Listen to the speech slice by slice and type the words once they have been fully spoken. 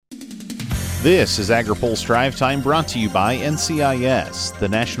This is AgriPulse Drive Time, brought to you by NCIS, the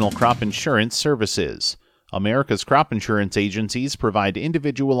National Crop Insurance Services. America's crop insurance agencies provide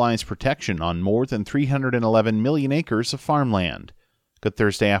individualized protection on more than 311 million acres of farmland. Good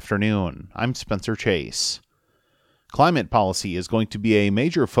Thursday afternoon. I'm Spencer Chase. Climate policy is going to be a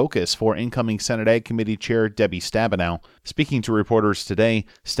major focus for incoming Senate Ag Committee Chair Debbie Stabenow. Speaking to reporters today,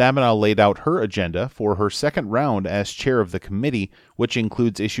 Stabenow laid out her agenda for her second round as chair of the committee, which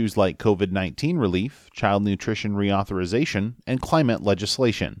includes issues like COVID-19 relief, child nutrition reauthorization, and climate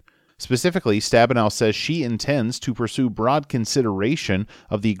legislation. Specifically, Stabenow says she intends to pursue broad consideration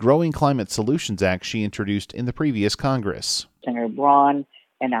of the Growing Climate Solutions Act she introduced in the previous Congress. Senator Braun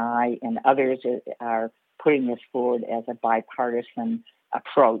and I and others are putting this forward as a bipartisan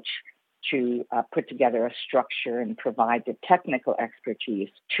approach to put together a structure and provide the technical expertise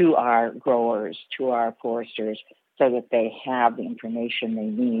to our growers, to our foresters, so that they have the information they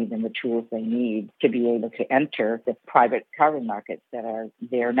need and the tools they need to be able to enter the private carbon markets that are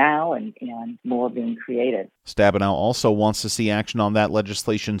there now and more being created. Stabenow also wants to see action on that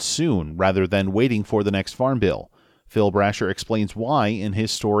legislation soon, rather than waiting for the next farm bill. Phil Brasher explains why in his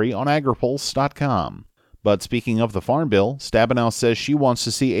story on agripulse.com. But speaking of the Farm Bill, Stabenow says she wants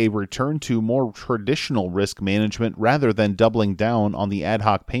to see a return to more traditional risk management rather than doubling down on the ad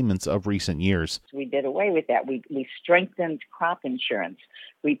hoc payments of recent years. We did away with that. We strengthened crop insurance.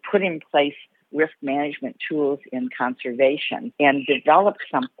 We put in place risk management tools in conservation and developed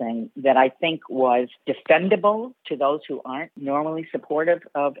something that I think was defendable to those who aren't normally supportive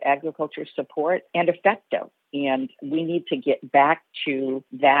of agriculture support and effective. And we need to get back to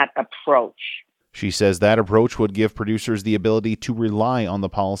that approach. She says that approach would give producers the ability to rely on the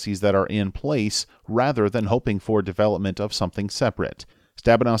policies that are in place rather than hoping for development of something separate.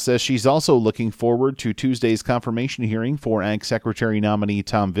 Stabenow says she's also looking forward to Tuesday's confirmation hearing for Ag Secretary nominee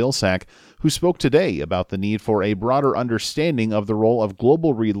Tom Vilsack, who spoke today about the need for a broader understanding of the role of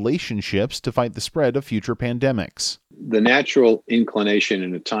global relationships to fight the spread of future pandemics. The natural inclination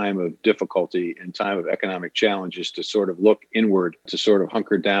in a time of difficulty, in time of economic challenges, to sort of look inward, to sort of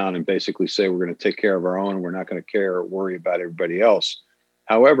hunker down and basically say we're going to take care of our own, we're not going to care or worry about everybody else.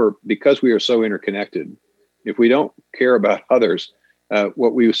 However, because we are so interconnected, if we don't care about others,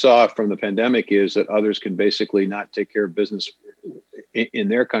 what we saw from the pandemic is that others can basically not take care of business in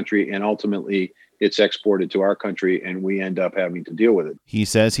their country, and ultimately it's exported to our country and we end up having to deal with it. He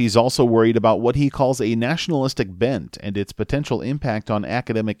says he's also worried about what he calls a nationalistic bent and its potential impact on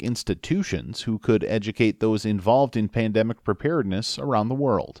academic institutions who could educate those involved in pandemic preparedness around the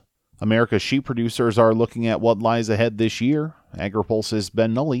world. America's sheep producers are looking at what lies ahead this year. AgriPulse's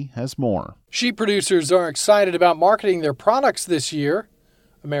Ben Nuelle has more. Sheep producers are excited about marketing their products this year.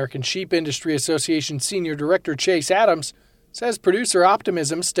 American Sheep Industry Association Senior Director Chase Adams says producer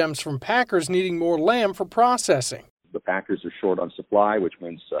optimism stems from packers needing more lamb for processing. The packers are short on supply, which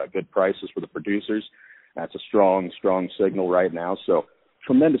means good prices for the producers. That's a strong signal right now. So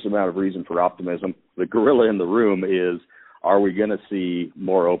tremendous amount of reason for optimism. The gorilla in the room is, are we going to see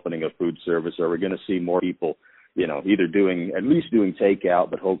more opening of food service? Are we going to see more people, either at least doing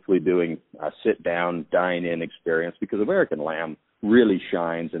takeout, but hopefully doing a sit-down, dine-in experience? Because American lamb really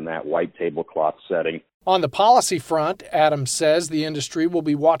shines in that white tablecloth setting. On the policy front, Adams says the industry will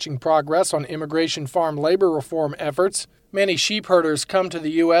be watching progress on immigration farm labor reform efforts. Many sheep herders come to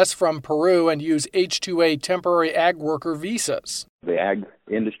the U.S. from Peru and use H-2A temporary ag worker visas. The ag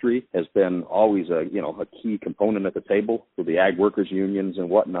industry has been always a key component at the table for the ag workers unions and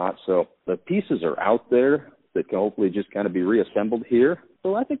whatnot. So the pieces are out there that can hopefully just kind of be reassembled here.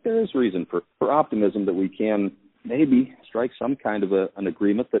 So I think there is reason for optimism that we can maybe strike some kind of an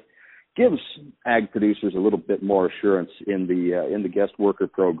agreement that gives ag producers a little bit more assurance in the guest worker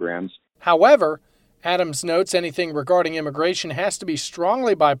programs. However, Adams notes anything regarding immigration has to be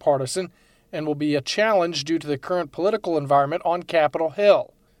strongly bipartisan and will be a challenge due to the current political environment on Capitol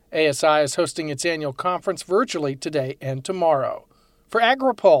Hill. ASI is hosting its annual conference virtually today and tomorrow. For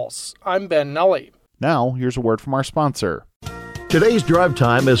AgriPulse, I'm Ben Nuelle. Now, here's a word from our sponsor. Today's Drive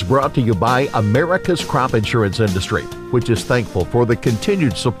Time is brought to you by America's crop insurance industry, which is thankful for the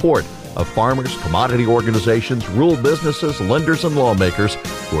continued support of farmers, commodity organizations, rural businesses, lenders, and lawmakers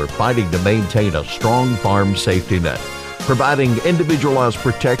who are fighting to maintain a strong farm safety net. Providing individualized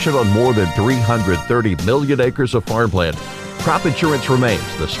protection on more than 330 million acres of farmland, crop insurance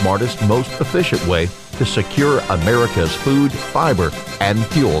remains the smartest, most efficient way to secure America's food, fiber, and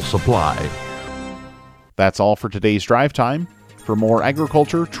fuel supply. That's all for today's Drive Time. For more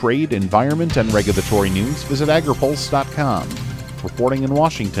agriculture, trade, environment, and regulatory news, visit agripulse.com. Reporting in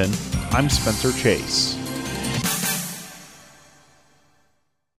Washington, I'm Spencer Chase.